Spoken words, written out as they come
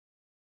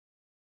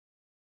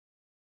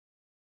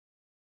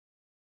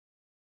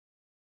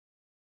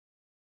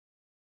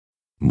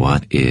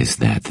What is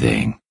that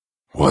thing?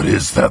 What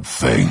is that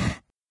thing?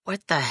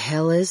 What the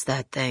hell is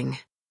that thing?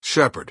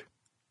 Shepard,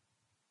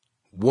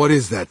 what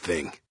is that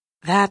thing?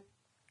 That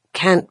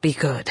can't be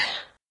good.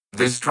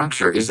 This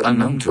structure is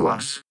unknown to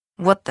us.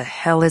 What the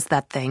hell is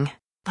that thing?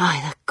 By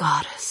the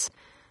goddess.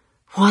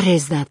 What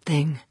is that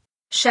thing?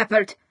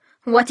 Shepard,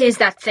 what is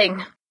that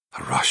thing?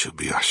 The Ra should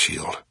be our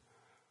shield.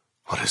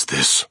 What is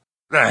this?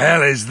 The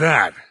hell is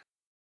that?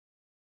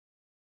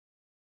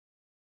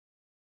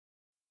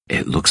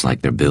 It looks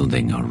like they're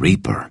building a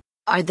Reaper.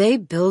 Are they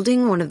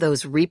building one of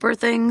those Reaper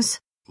things?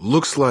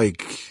 Looks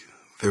like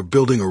they're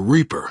building a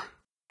Reaper.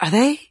 Are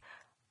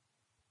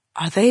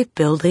they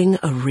building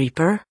a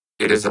Reaper?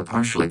 It is a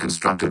partially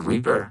constructed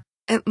Reaper.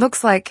 It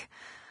looks like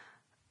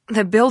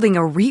they're building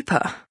a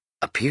Reaper.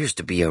 Appears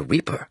to be a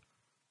Reaper.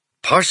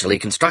 Partially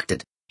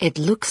constructed. It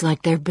looks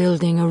like they're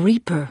building a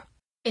Reaper.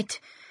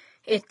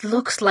 It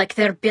looks like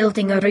they're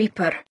building a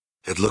Reaper.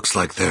 It looks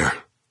like they're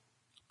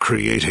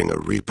creating a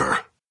Reaper.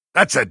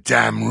 That's a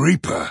damn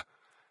Reaper.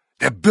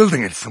 They're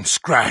building it from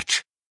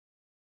scratch.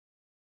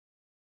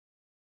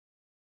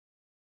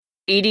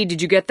 Edie,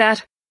 did you get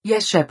that?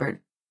 Yes, Shepard.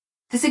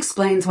 This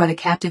explains why the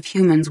captive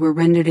humans were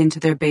rendered into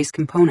their base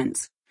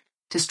components.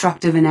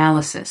 Destructive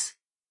analysis.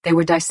 They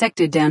were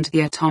dissected down to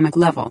the atomic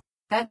level.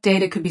 That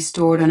data could be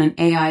stored on an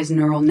AI's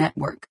neural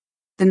network.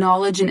 The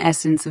knowledge and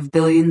essence of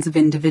billions of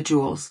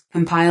individuals,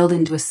 compiled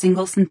into a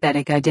single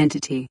synthetic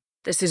identity.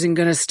 This isn't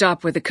gonna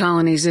stop with the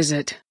colonies, is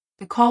it?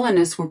 The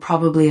colonists were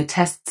probably a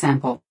test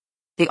sample.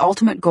 The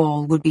ultimate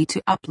goal would be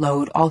to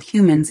upload all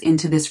humans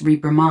into this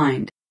Reaper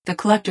mind. The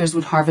collectors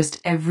would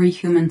harvest every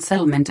human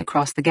settlement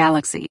across the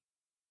galaxy.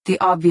 The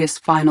obvious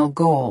final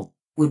goal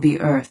would be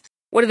Earth.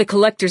 What do the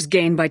collectors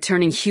gain by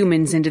turning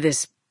humans into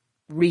this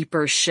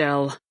Reaper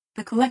shell?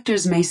 The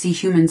collectors may see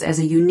humans as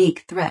a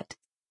unique threat.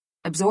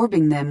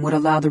 Absorbing them would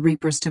allow the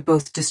Reapers to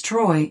both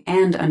destroy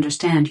and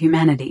understand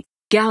humanity.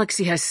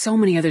 Galaxy has so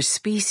many other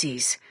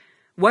species.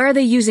 Why are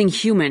they using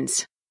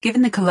humans?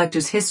 Given the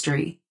collectors'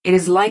 history, it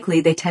is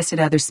likely they tested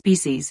other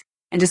species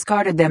and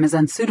discarded them as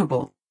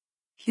unsuitable.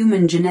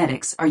 Human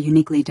genetics are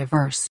uniquely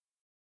diverse.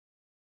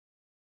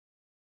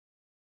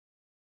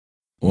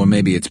 Or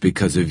maybe it's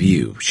because of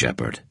you,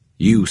 Shepard.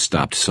 You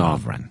stopped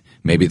Sovereign.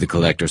 Maybe the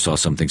Collector saw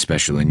something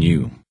special in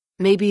you.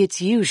 Maybe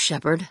it's you,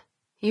 Shepard.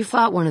 You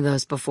fought one of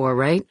those before,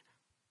 right?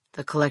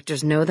 The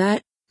collectors know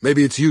that?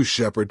 Maybe it's you,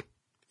 Shepard.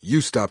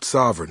 You stopped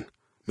Sovereign.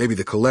 Maybe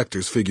the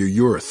collectors figure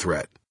you're a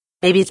threat.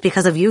 Maybe it's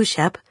because of you,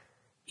 Shep.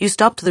 You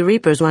stopped the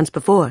Reapers once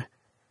before.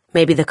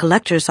 Maybe the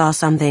collectors saw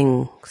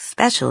something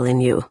special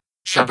in you.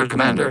 Shepard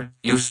Commander,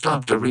 you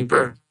stopped a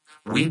Reaper.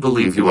 We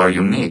believe you are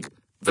unique.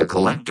 The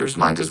collectors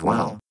might as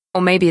well.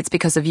 Or maybe it's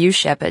because of you,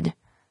 Shepard.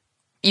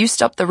 You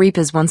stopped the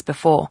Reapers once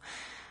before.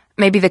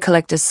 Maybe the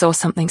collectors saw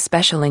something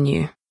special in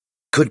you.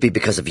 Could be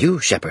because of you,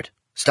 Shepard.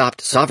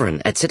 Stopped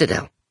Sovereign at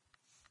Citadel.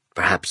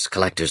 Perhaps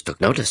collectors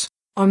took notice.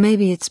 Or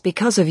maybe it's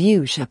because of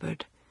you,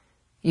 Shepard.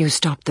 You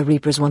stopped the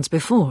Reapers once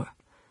before.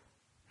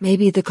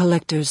 Maybe the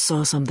collectors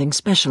saw something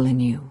special in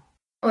you.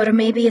 Or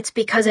maybe it's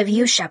because of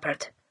you,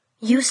 Shepard.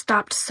 You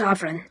stopped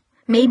Sovereign.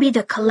 Maybe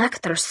the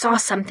collectors saw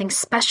something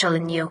special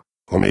in you.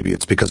 Or maybe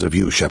it's because of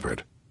you,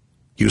 Shepard.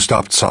 You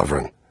stopped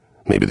Sovereign.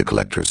 Maybe the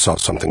collectors saw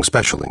something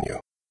special in you.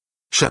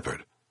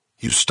 Shepard,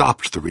 you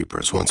stopped the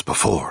Reapers once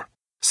before.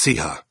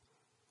 Siha,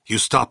 you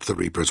stopped the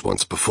Reapers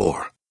once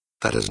before.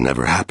 That has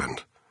never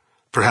happened.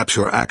 Perhaps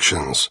your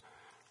actions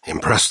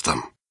impressed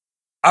them.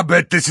 I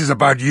bet this is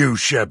about you,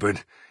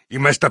 Shepard. You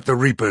messed up the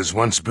Reapers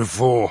once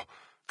before.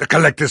 The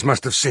collectors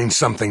must have seen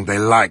something they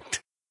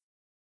liked.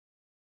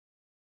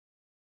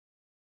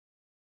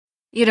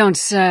 You don't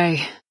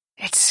say.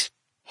 It's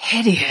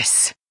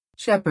hideous.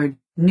 Shepard,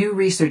 new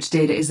research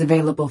data is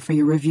available for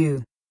your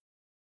review.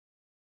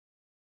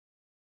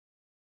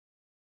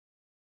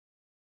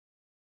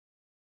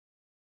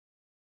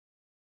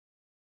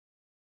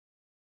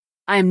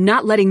 I am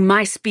not letting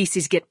my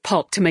species get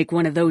pulped to make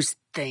one of those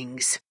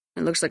things.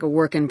 It looks like a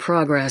work in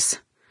progress.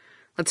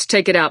 Let's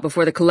take it out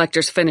before the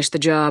collectors finish the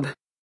job.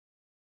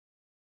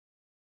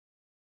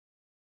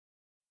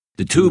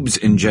 The tubes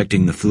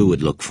injecting the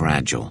fluid look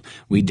fragile.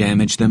 We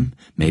damage them,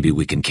 maybe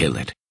we can kill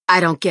it. I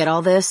don't get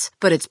all this,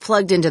 but it's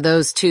plugged into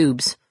those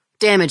tubes.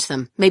 Damage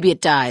them. Maybe it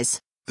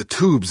dies. The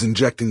tubes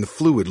injecting the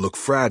fluid look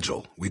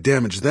fragile. We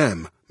damage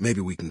them,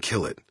 maybe we can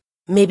kill it.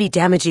 Maybe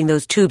damaging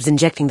those tubes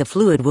injecting the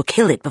fluid will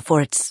kill it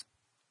before it's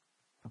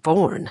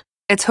born.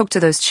 It's hooked to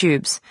those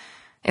tubes.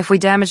 If we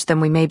damage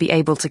them, we may be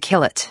able to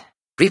kill it.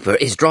 Reaper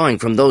is drawing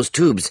from those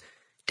tubes.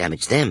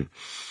 Damage them.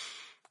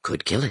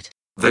 Could kill it.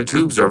 The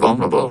tubes are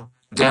vulnerable.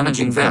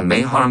 Damaging them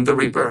may harm the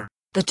Reaper.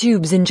 The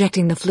tubes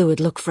injecting the fluid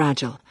look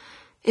fragile.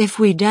 If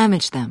we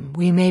damage them,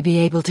 we may be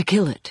able to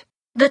kill it.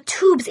 The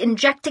tubes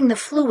injecting the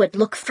fluid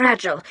look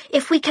fragile.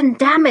 If we can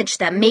damage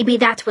them, maybe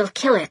that will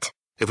kill it.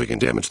 If we can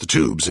damage the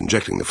tubes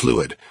injecting the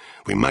fluid,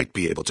 we might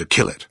be able to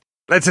kill it.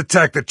 Let's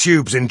attack the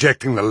tubes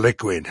injecting the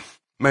liquid.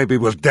 Maybe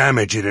we'll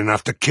damage it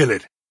enough to kill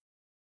it.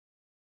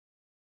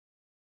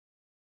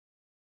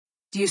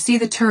 Do you see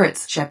the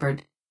turrets,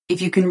 Shepard?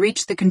 If you can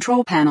reach the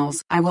control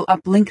panels, I will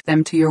uplink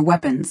them to your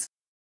weapons.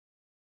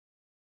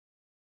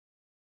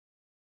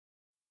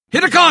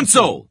 Hit a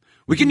console!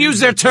 We can use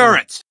their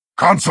turrets!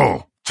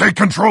 Console, take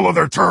control of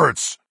their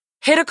turrets!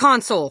 Hit a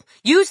console.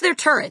 Use their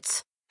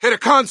turrets. Hit a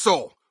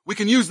console! We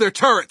can use their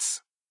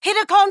turrets!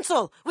 Hit a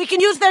console! We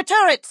can use their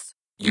turrets!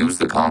 Use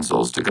the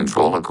consoles to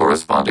control a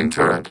corresponding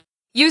turret.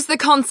 Use the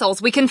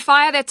consoles. We can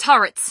fire their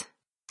turrets.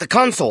 The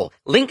console.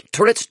 Link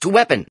turrets to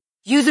weapon.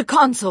 Use a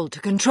console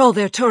to control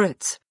their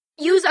turrets.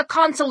 Use a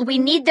console. We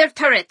need their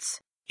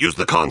turrets. Use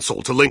the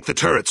console to link the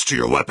turrets to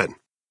your weapon.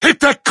 Hit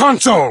that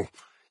console!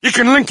 You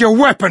can link your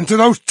weapon to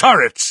those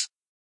turrets!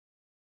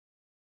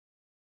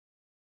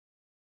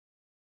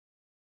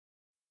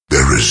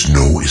 There is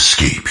no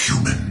escape,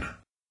 human.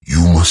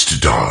 You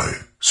must die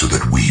so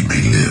that we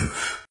may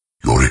live.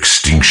 Your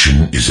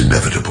extinction is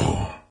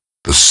inevitable.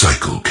 The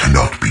cycle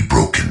cannot be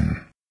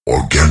broken.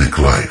 Organic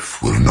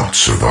life will not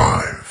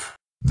survive.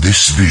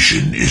 This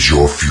vision is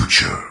your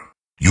future.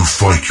 You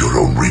fight your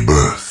own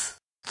rebirth.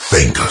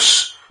 Thank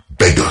us,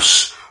 beg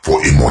us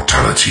for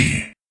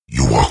immortality.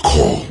 You are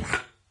called.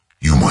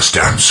 You must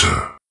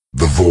answer.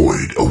 The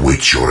void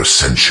awaits your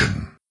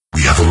ascension.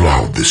 We have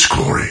allowed this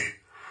glory.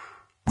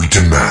 We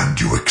demand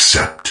you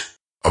accept.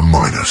 A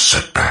minor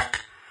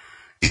setback.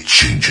 It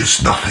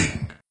changes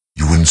nothing.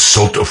 You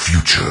insult a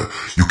future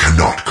you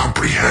cannot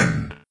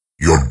comprehend.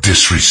 Your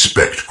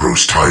disrespect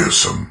grows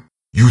tiresome.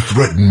 You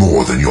threaten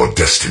more than your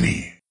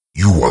destiny.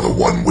 You are the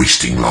one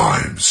wasting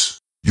lives.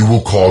 You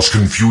will cause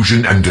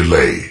confusion and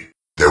delay.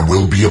 There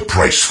will be a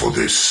price for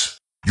this.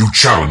 You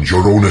challenge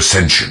your own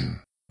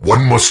ascension.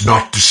 One must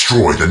not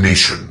destroy the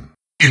nation.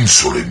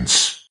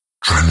 Insolence.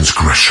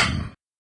 Transgression.